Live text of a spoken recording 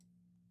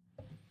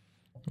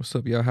What's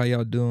up, y'all? How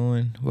y'all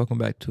doing? Welcome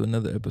back to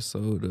another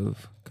episode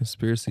of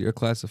Conspiracy or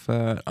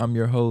Classified. I'm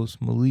your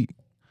host, Malik.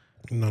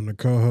 And I'm the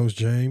co-host,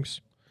 James.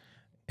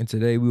 And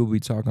today we will be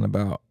talking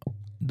about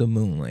the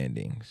moon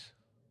landings.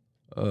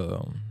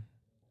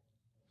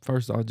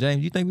 First off,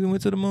 James, you think we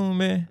went to the moon,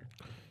 man?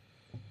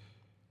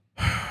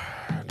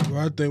 Do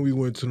I think we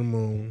went to the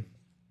moon?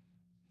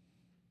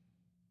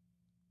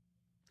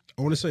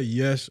 I want to say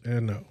yes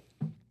and no.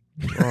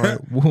 All right.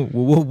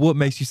 What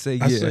makes you say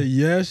yeah? I say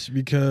yes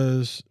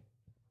because,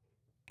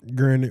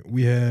 granted,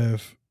 we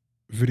have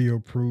video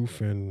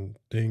proof and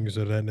things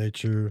of that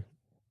nature,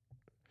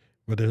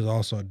 but there's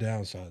also a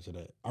downside to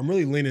that. I'm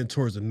really leaning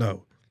towards a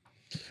no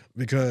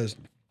because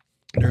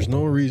there's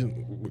no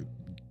reason.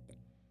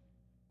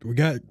 We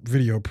got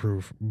video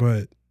proof,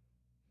 but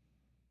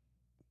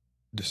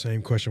the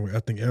same question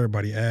I think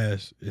everybody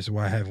asks is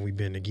why haven't we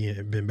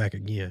been back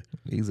again?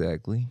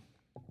 Exactly.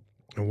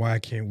 And why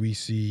can't we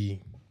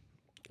see,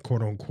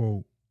 quote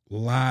unquote,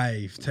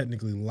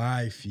 technically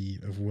live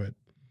feed of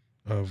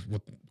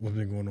what's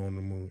been going on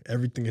the moon?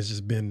 Everything has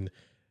just been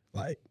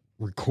like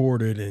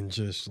recorded and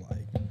just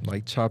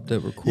like chopped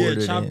up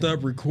recorded. Yeah, chopped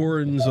up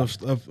recordings of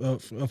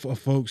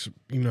folks,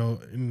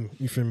 and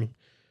you feel me?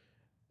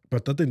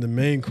 But I think the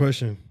main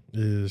question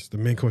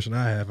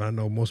I have, and I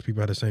know most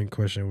people had the same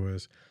question,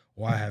 was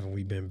why haven't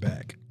we been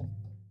back?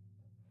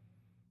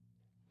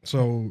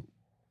 So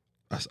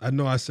I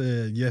know I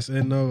said yes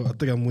and no. I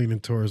think I'm leaning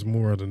towards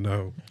more of the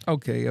no.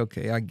 Okay.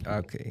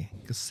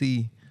 Cause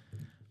see,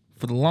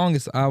 for the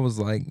longest I was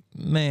like,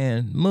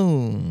 man,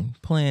 moon,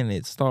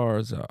 planets,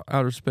 stars,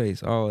 outer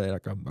space, all that.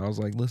 Like I was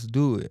like, let's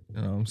do it.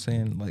 You know what I'm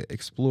saying? Like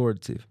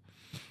explorative.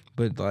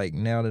 But like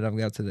now that I've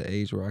got to the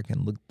age where I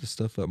can look the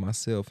stuff up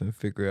myself and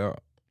figure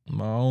out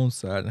my own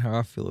side and how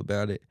I feel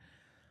about it.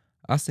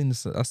 I seen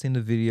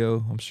the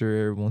video. I'm sure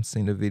everyone's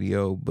seen the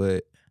video,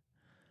 but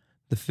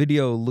the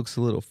video looks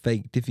a little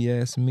faked if you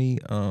ask me.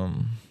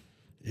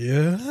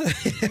 Yeah.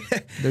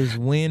 There's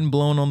wind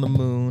blowing on the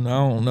moon.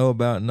 I don't know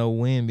about no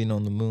wind being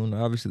on the moon.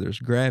 Obviously there's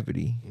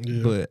gravity,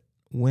 but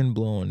wind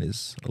blowing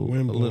is a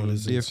little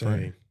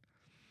different. Insane.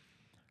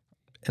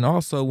 And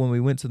also when we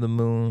went to the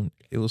moon,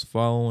 it was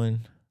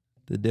following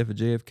the death of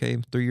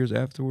JFK 3 years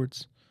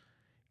afterwards.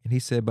 And he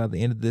said by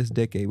the end of this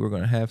decade, we're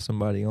going to have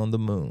somebody on the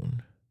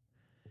moon.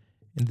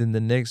 And then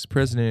the next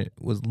president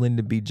was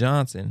Lyndon B.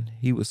 Johnson.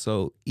 He was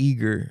so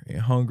eager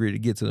and hungry to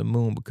get to the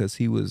moon because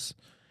he was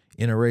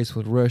in a race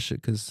with Russia.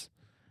 Because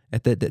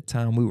at that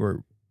time, we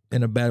were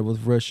in a battle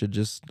with Russia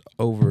just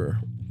over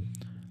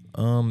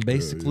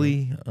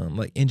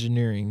like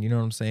engineering, you know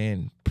what I'm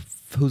saying?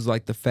 Who's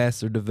like the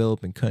faster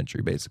developing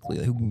country, basically,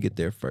 like who can get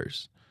there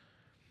first.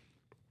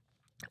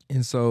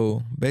 And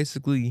so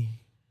basically,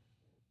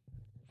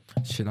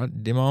 I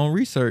did my own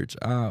research.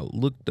 I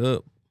looked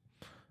up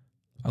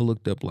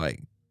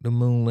like the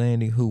moon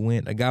landing, who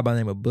went. A guy by the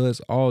name of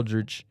Buzz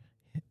Aldrin,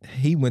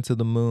 he went to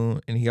the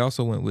moon, and he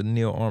also went with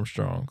Neil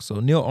Armstrong. So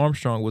Neil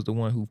Armstrong was the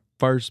one who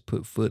first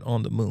put foot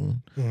on the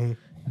moon. Mm-hmm.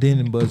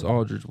 Then Buzz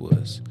Aldrin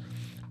was.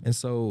 And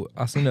so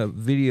I seen a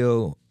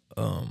video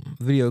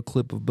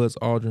clip of Buzz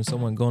Aldrin,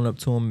 someone going up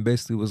to him and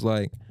basically was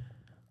like,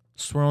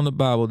 swear on the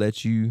Bible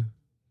that you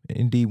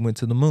indeed went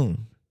to the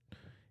moon.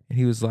 And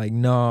he was like,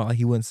 no,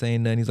 he wasn't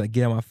saying nothing. He's like,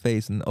 get out of my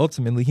face. And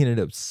ultimately, he ended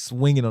up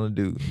swinging on the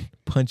dude,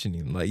 punching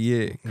him. Like,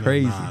 yeah,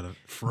 crazy.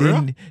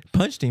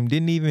 Punched him.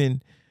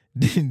 Didn't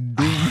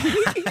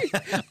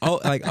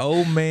like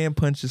old man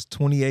punches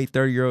 28,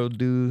 30-year-old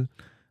dude.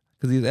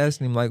 Because he was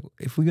asking him, like,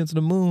 if we get to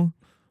the moon,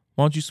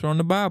 why don't you swear on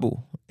the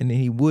Bible? And then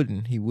he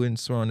wouldn't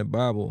swear on the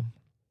Bible.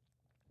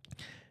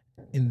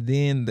 And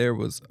then there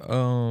was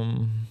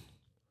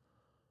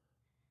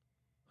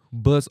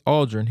Buzz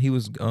Aldrin. He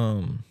was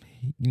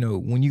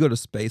when you go to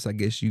space, I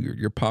guess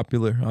you're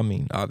popular. I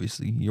mean,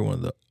 obviously, you're one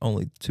of the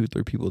only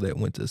 2-3 people that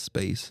went to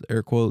space.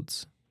 Air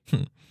quotes,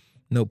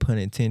 no pun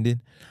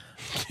intended.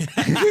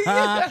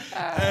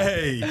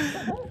 Hey,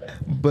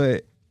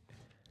 but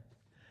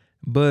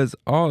Buzz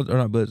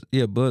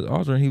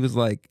Aldrin. He was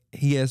like,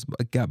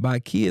 got by a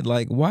kid,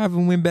 like, why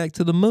haven't we went back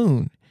to the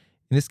moon?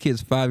 And this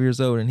kid's 5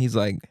 years old, and he's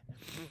like,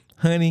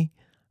 honey,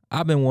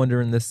 I've been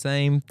wondering the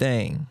same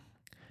thing.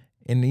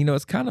 And,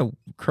 it's kind of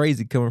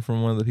crazy coming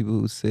from one of the people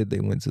who said they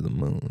went to the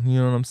moon. You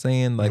know what I'm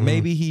saying? Like,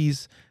 maybe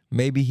he's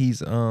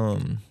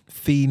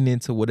feeding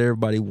into what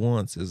everybody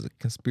wants as a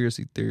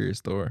conspiracy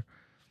theorist or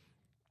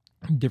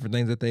different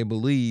things that they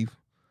believe.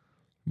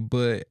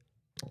 But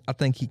I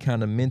think he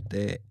kind of meant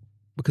that.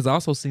 Because I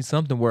also see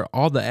something where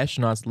all the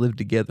astronauts live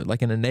together,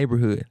 like in a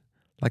neighborhood,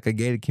 like a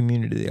gated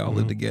community, they all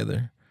live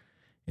together.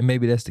 And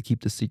maybe that's to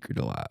keep the secret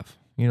alive.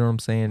 You know what I'm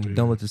saying? Yeah.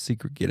 Don't let the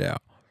secret get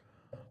out.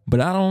 But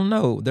I don't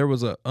know. There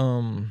was a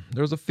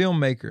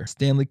filmmaker,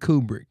 Stanley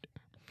Kubrick,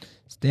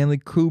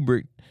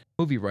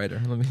 movie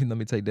writer. Let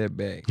me take that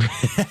back,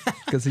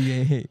 because he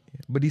ain't.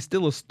 But he's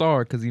still a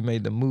star because he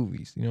made the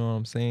movies. You know what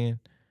I'm saying?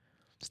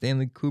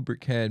 Stanley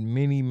Kubrick had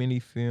many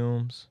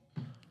films.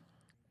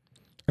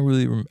 I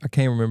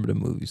can't remember the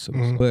movies. So,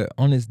 but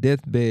on his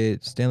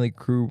deathbed, Stanley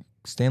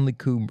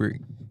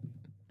Kubrick,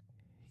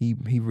 he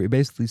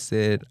basically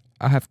said,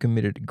 I have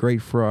committed a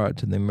great fraud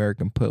to the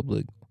American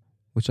public,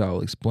 which I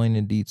will explain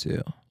in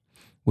detail.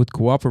 With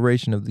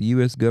cooperation of the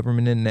U.S.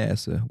 government and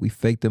NASA, we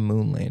faked the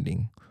moon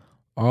landing.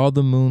 All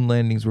the moon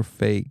landings were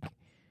fake,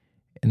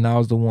 and I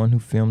was the one who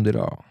filmed it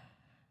all.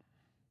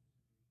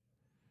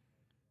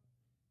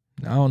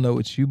 Now, I don't know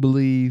what you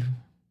believe,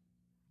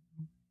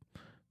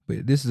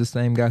 but this is the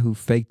same guy who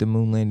faked the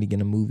moon landing in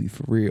a movie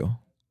for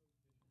real.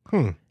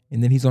 And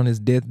then he's on his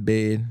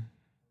deathbed,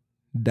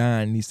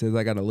 dying. And he says,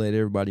 I got to let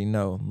everybody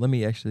know. I'm going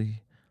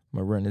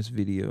to run this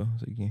video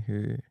so you can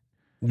hear it.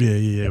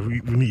 Yeah.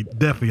 We need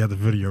definitely have the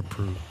video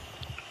proof.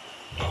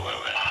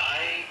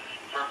 I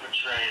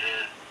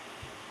perpetrated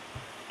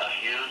a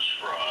huge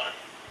fraud,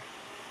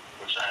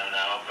 which I am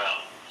now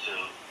about to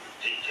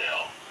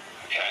detail.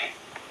 Okay.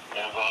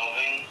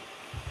 Involving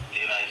the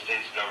United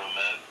States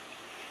government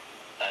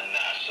and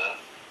NASA.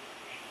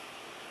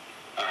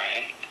 All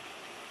right.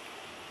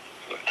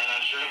 And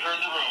I'm sure you've heard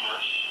the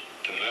rumors.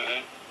 The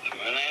moon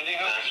landing?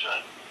 That's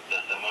right.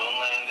 That the moon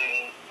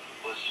landing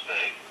was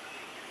fake.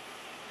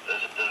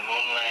 That the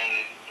moon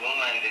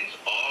landings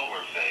all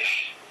were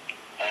fake.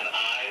 And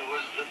I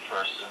was the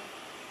person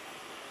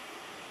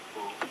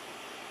who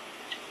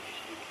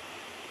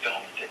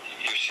filmed it.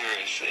 You're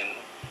serious?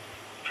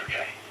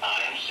 Okay.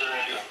 I'm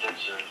serious. I'm dead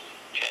serious.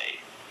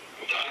 Okay.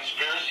 The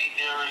conspiracy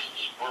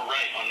theorists were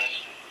right on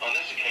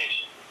this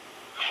occasion.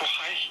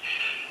 Why?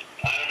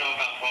 I don't know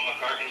about Paul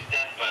McCartney's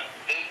death, but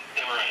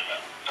they were right about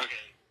it.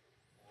 Okay.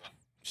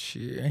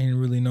 Shit, ain't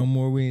really no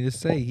more we need to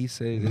say. He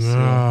said it.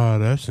 Nah,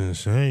 that's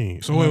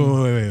insane. So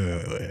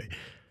wait.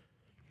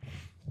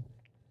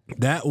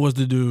 That was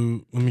the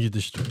dude. Let me get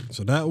this straight.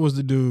 So that was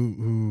the dude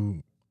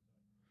who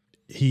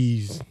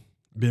he's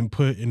been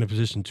put in a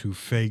position to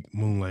fake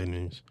moon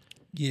landings.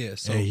 Yeah.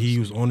 So and he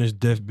was on his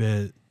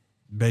deathbed,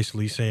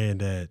 basically saying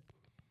that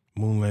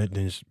moon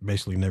landings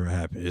basically never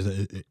happened.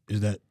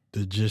 Is that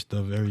the gist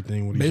of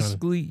everything? What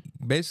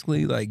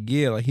basically, like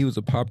he was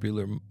a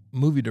popular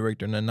movie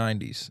director in the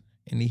 90s,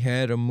 and he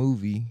had a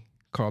movie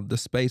called The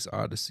Space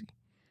Odyssey.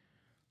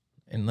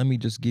 And let me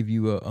just give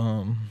you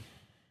a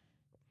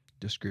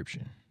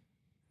description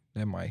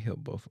that might help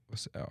both of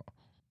us out.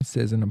 It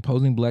says an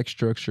imposing black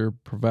structure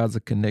provides a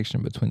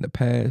connection between the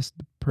past,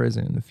 the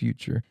present, and the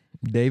future.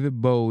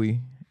 David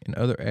Bowie and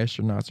other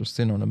astronauts are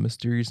sent on a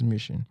mysterious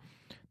mission.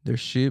 Their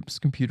ship's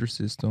computer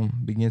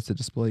system begins to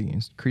display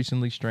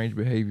increasingly strange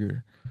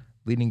behavior,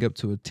 leading up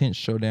to a tense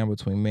showdown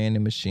between man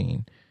and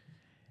machine,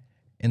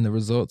 and the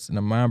results in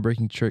a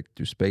mind-breaking trek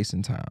through space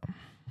and time.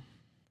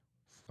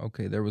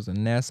 Okay, there was a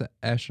NASA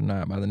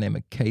astronaut by the name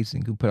of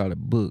Casey who put out a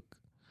book.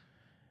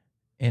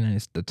 And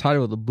it's the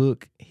title of the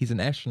book, he's an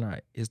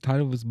astronaut. His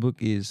title of his book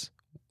is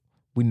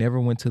We Never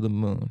Went to the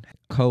Moon,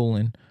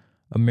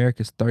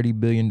 America's $30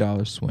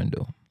 billion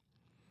swindle.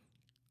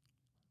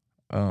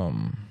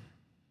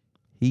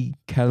 He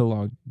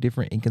cataloged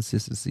different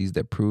inconsistencies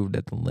that proved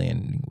that the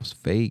landing was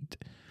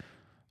faked.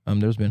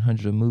 There's been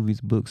hundreds of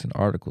movies, books, and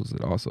articles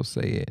that also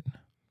say it.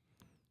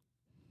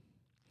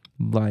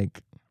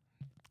 Like,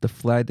 the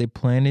flag they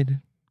planted,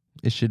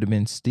 it should have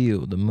been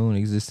steel. The moon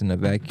exists in a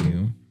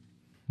vacuum.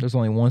 There's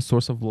only one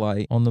source of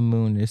light on the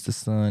moon, it's the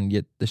sun,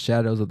 yet the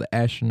shadows of the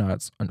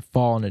astronauts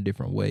fall in a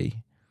different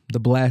way. The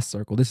blast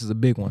circle, this is a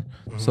big one.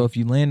 Mm-hmm. So if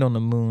you land on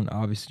the moon,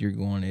 obviously you're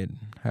going at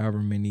however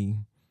many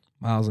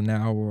miles an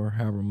hour or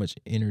however much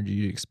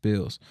energy it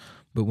expels.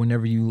 But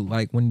whenever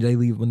when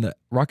the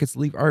rockets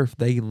leave Earth,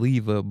 they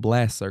leave a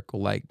blast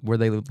circle, like where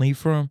they leave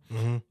from.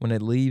 Mm-hmm. When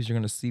it leaves, you're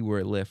going to see where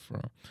it left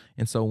from.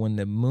 And so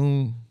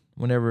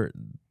whenever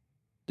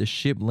the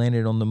ship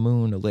landed on the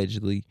moon,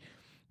 allegedly,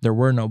 there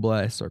were no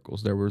blast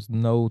circles. There was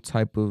no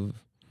type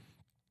of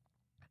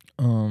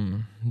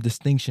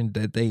distinction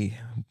that they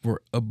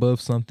were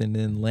above something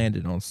and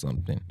landed on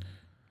something.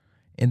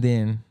 And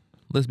then,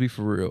 let's be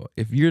for real.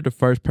 If you're the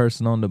first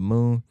person on the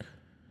moon,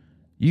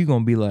 you're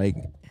going to be like,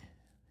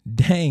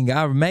 dang,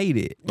 I made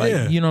it. Like,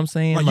 yeah. You know what I'm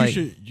saying? Like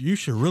you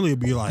should really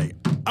be like,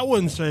 I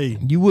wouldn't say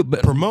you would,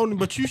 but promoting,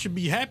 but you should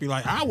be happy.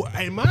 Like,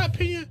 in my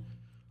opinion,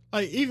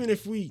 like, even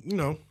if we,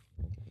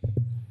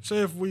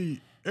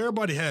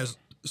 everybody has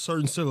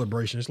certain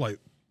celebrations, like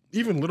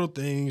even little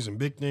things and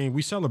big things,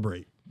 we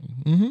celebrate.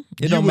 Mm-hmm.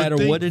 It don't matter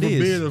what it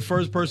is. Being the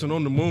first person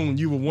on the moon,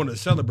 you would want to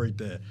celebrate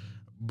that,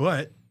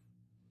 but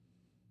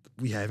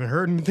we haven't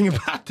heard anything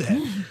about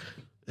that.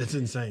 It's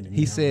insane to me.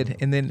 He said,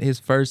 and then his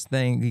first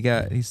thing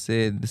he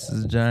said, "This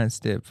is a giant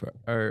step for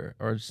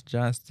a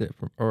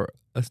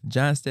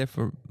giant step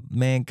for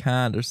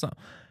mankind," or something.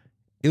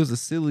 It was a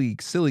silly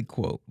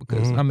quote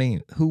because I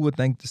mean, who would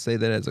think to say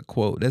that as a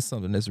quote? That's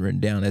something that's written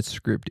down, that's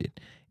scripted.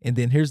 And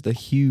then here's the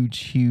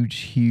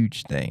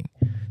huge thing.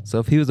 So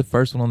if he was the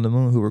first one on the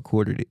moon, who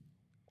recorded it?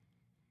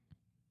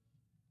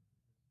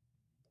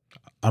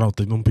 I don't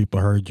think them people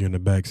heard you in the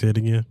back. Say it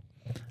again.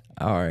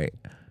 All right.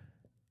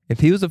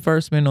 If he was the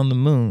first man on the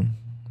moon,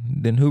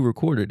 then who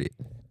recorded it?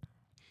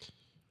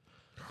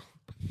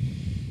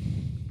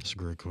 That's a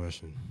great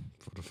question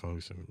for the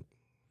folks.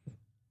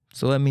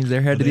 So that means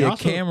there had to be a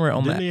camera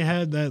on that. Didn't they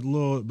have that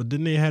little? But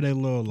didn't they have that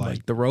little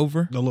like the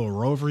rover? The little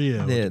rover,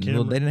 yeah. Yeah, they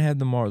didn't have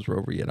the Mars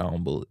rover yet. I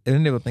don't believe. They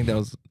didn't even think that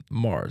was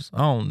Mars. I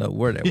don't know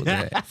where that was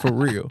at for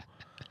real.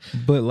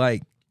 But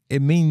like,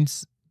 it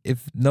means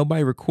if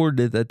nobody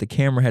recorded it, that the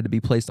camera had to be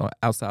placed on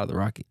outside of the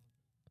rocket.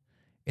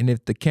 And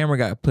if the camera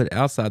got put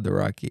outside the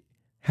rocket,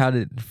 how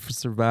did it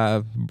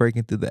survive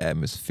breaking through the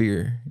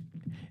atmosphere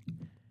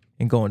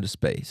and going to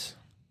space?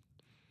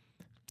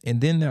 And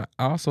then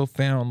I also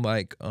found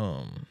like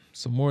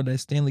some more of that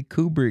Stanley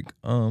Kubrick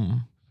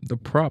the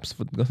props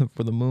for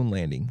the moon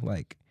landing.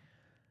 Like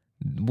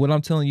what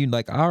I'm telling you,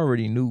 like I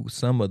already knew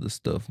some of the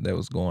stuff that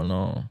was going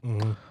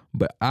on,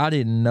 but I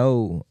didn't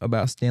know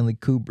about Stanley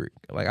Kubrick.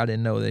 Like I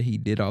didn't know that he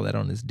did all that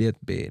on his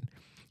deathbed.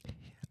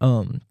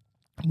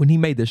 When he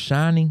made The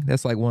Shining,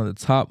 that's like one of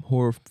the top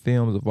horror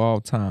films of all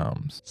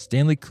times.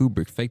 Stanley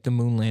Kubrick faked the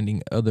moon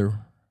landing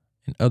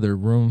in other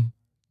Room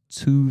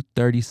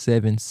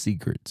 237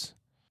 secrets.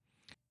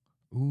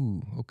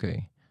 Ooh,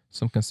 okay.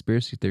 Some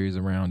conspiracy theories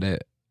around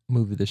that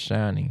movie, The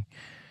Shining,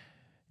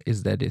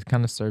 is that it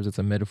kind of serves as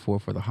a metaphor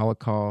for the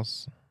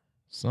Holocaust.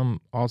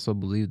 Some also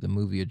believe the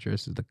movie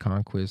addresses the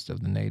conquest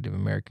of the Native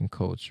American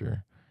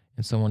culture.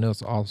 And someone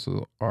else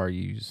also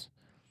argues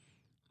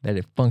that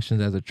it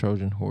functions as a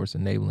Trojan horse,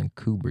 enabling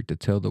Kubrick to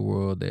tell the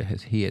world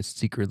that he has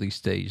secretly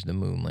staged the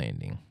moon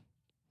landing.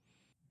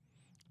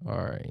 All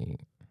right.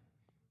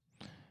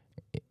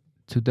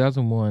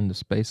 2001, The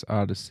Space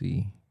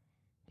Odyssey,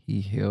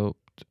 he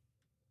helped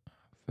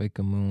fake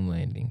a moon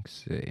landing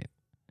set.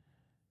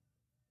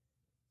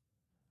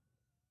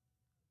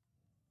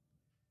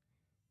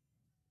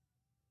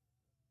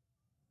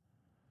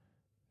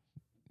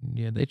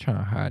 Yeah, they trying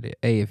to hide it.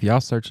 Hey, if y'all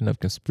searching up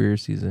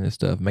conspiracies and this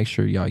stuff, make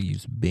sure y'all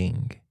use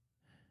Bing.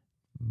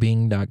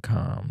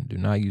 Bing.com. Do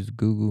not use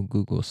Google.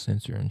 Google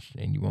censor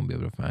and you won't be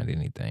able to find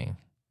anything.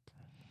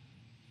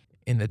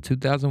 In the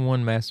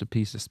 2001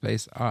 masterpiece, The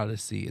Space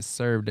Odyssey, it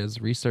served as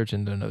research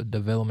and a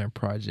development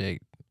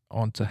project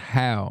onto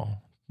how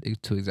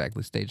to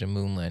exactly stage a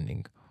moon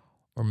landing,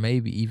 or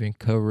maybe even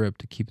cover up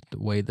to keep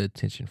away the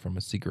attention from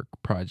a secret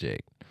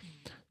project.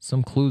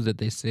 Some clues that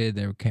they said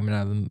they were coming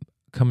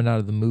out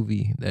of the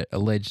movie that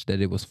alleged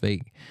that it was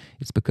fake.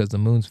 It's because the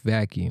moon's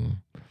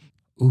vacuum.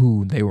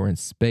 Ooh, they were in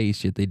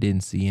space, yet they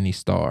didn't see any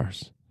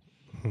stars.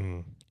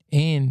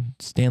 And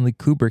Stanley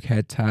Kubrick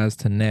had ties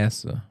to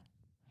NASA.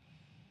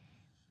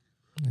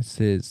 It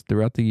says,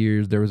 throughout the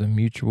years, there was a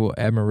mutual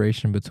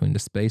admiration between the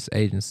space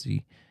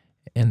agency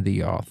and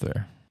the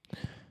author.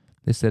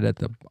 They said that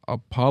the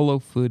Apollo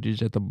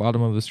footage at the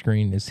bottom of the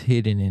screen is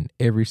hidden in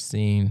every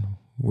scene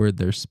where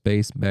there's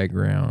space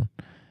background.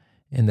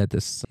 And that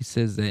he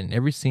says that in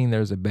every scene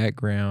there's a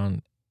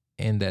background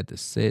and that the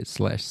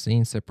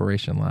set/scene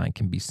separation line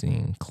can be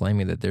seen,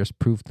 claiming that there's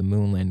proof the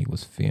moon landing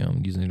was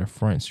filmed using a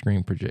front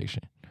screen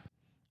projection.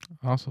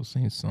 I also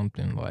seen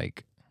something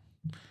like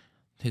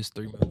his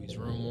 3 movies,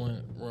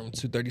 Room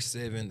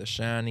 237, The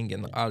Shining,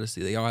 and The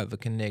Odyssey. They all have a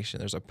connection.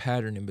 There's a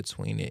pattern in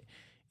between it,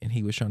 and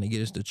he was trying to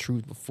get us the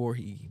truth before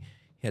he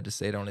had to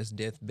say it on his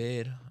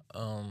deathbed.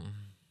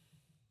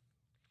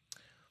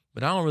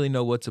 But I don't really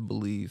know what to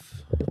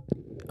believe.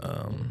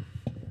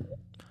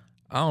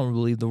 I don't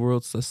believe the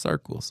world's a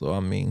circle, so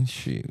I mean,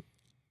 shoot.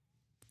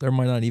 There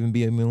might not even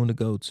be a moon to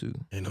go to.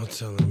 Ain't no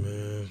telling,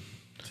 man.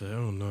 I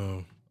don't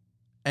know.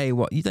 Hey,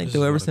 what you think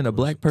they'll ever send a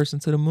black person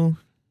to the moon?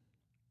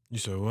 You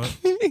said what?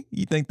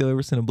 You think they'll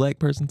ever send a black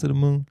person to the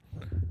moon?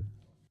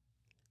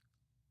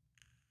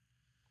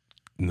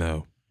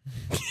 No.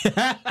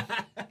 That's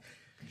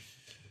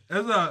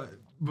not.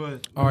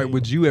 But all right,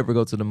 would you ever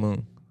go to the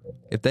moon?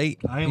 If they,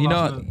 I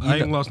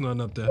ain't lost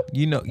nothing up there.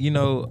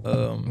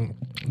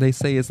 They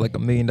say it's like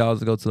 $1 million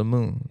to go to the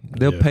moon.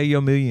 They'll pay you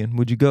 $1 million.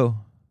 Would you go?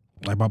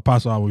 Like my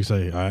pops always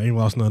say, I ain't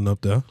lost nothing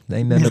up there.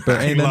 Ain't nothing up there.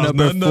 Ain't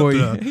nothing up there for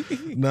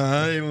you.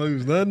 Nah, I ain't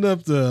lose nothing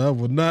up there. I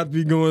would not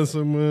be going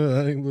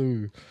somewhere. I ain't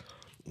lose.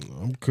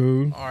 I'm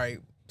cool. All right.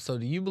 So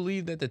do you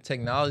believe that the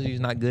technology is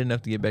not good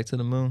enough to get back to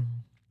the moon?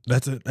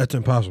 That's it. That's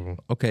impossible.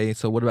 Okay.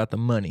 So what about the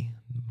money?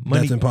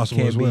 Money that's impossible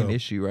can't as well. be an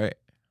issue, right?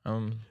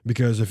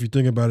 Because if you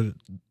think about it,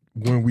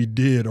 when we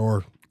did,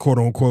 or quote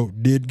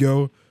unquote did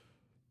go,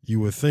 you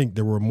would think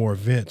there were more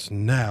events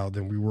now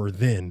than we were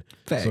then.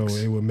 Facts. So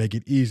it would make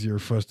it easier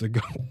for us to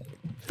go.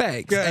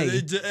 Facts. God,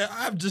 hey.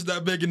 I'm just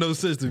not making no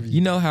sense to me. You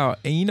know how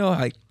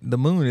the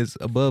moon is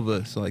above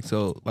us.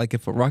 So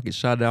if a rocket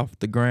shot off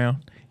the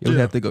ground, it would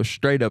have to go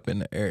straight up in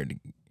the air.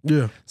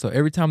 Yeah. So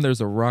every time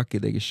there's a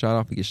rocket that gets shot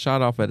off, it gets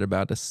shot off at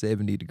about a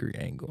 70-degree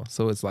angle.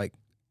 So it's like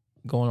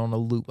going on a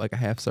loop, like a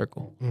half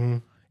circle. Mm-hmm.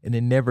 And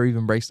it never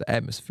even breaks the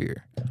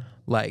atmosphere.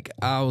 Like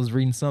I was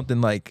reading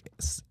something like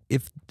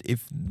if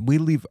we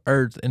leave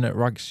Earth in a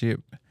rocket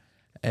ship,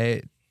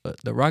 the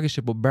rocket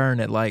ship will burn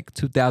at like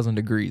 2,000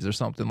 degrees or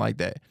something like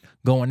that,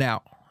 going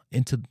out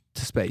into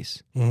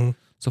space. Mm-hmm.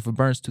 So if it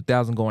burns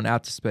 2,000 going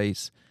out to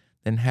space,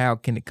 then how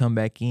can it come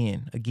back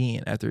in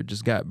again after it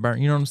just got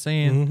burnt? You know what I'm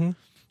saying? Mm-hmm.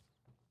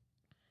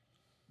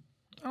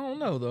 I don't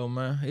know though,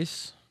 man. I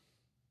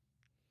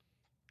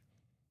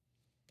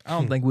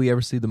don't think we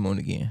ever see the moon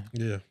again.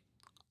 Yeah.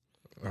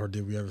 Or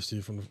did we ever see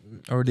it from the?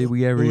 Or did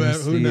we ever even Who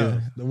see knows?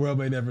 it? The world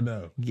may never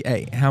know.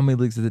 Hey, how many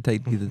licks did it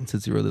take to get the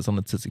Tootsie Roll that's on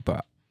the Tootsie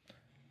Pop?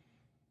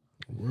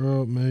 The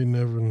world may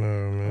never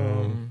know,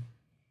 man.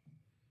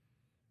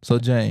 So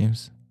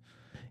James,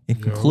 in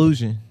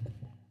conclusion,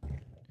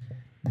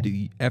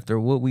 after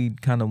what we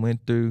kind of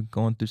went through,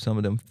 going through some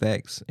of them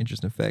facts,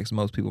 interesting facts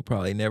most people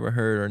probably never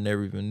heard or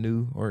never even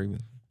knew or even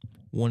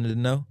wanted to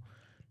know,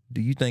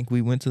 do you think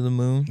we went to the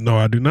moon? No,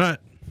 I do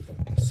not.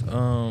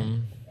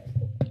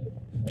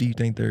 Do you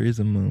think there is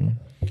a moon?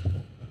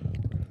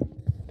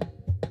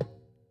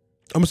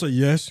 I'm gonna say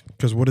yes,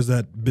 because what is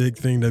that big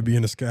thing that be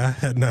in the sky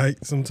at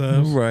night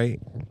sometimes?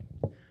 Right.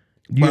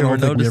 You ever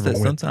notice that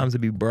sometimes it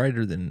be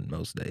brighter than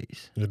most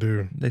days? You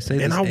do. They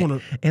say and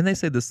they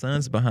say the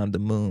sun's behind the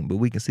moon, but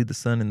we can see the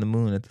sun and the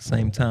moon at the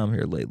same time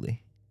here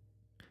lately.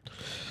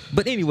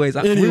 But anyways,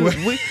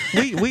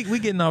 we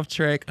getting off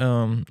track.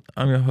 I'm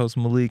your host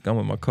Malik. I'm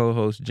with my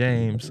co-host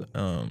James.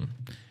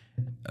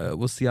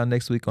 We'll see y'all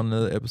next week on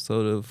another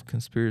episode of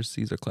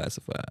Conspiracies Are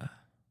Classified.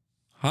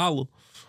 Holla.